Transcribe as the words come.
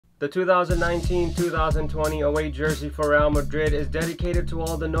The 2019-2020 away jersey for Real Madrid is dedicated to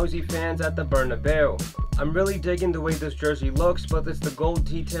all the noisy fans at the Bernabeu. I'm really digging the way this jersey looks, but it's the gold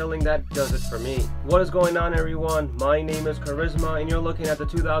detailing that does it for me. What is going on, everyone? My name is Kuhhrizma and you're looking at the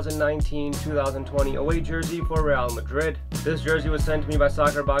 2019-2020 away jersey for Real Madrid. This jersey was sent to me by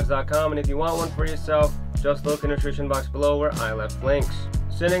soccerbox.com, and if you want one for yourself, just look in the description box below where I left links.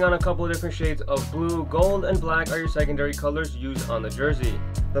 Sitting on a couple of different shades of blue, gold, and black are your secondary colors used on the jersey.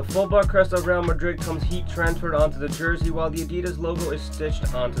 The full-bar crest of Real Madrid comes heat transferred onto the jersey, while the Adidas logo is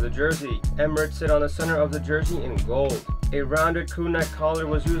stitched onto the jersey. Emirates sit on the center of the jersey in gold. A rounded crew neck collar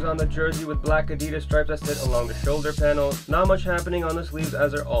was used on the jersey with black Adidas stripes that sit along the shoulder panels. Not much happening on the sleeves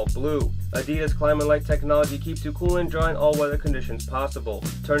as they're all blue. Adidas Climate Light technology keeps you cool and dry in all weather conditions possible.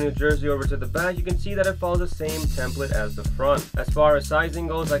 Turning the jersey over to the back, you can see that it follows the same template as the front. As far as sizing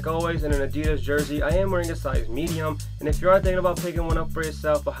goes, like always in an Adidas jersey, I am wearing a size medium, and if you are thinking about picking one up for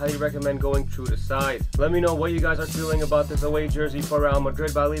yourself, I highly recommend going true to size. Let me know what you guys are feeling about this away jersey for Real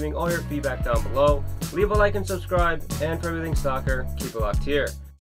Madrid by leaving all your feedback down below. Leave a like and subscribe, and for everything soccer, keep it locked here.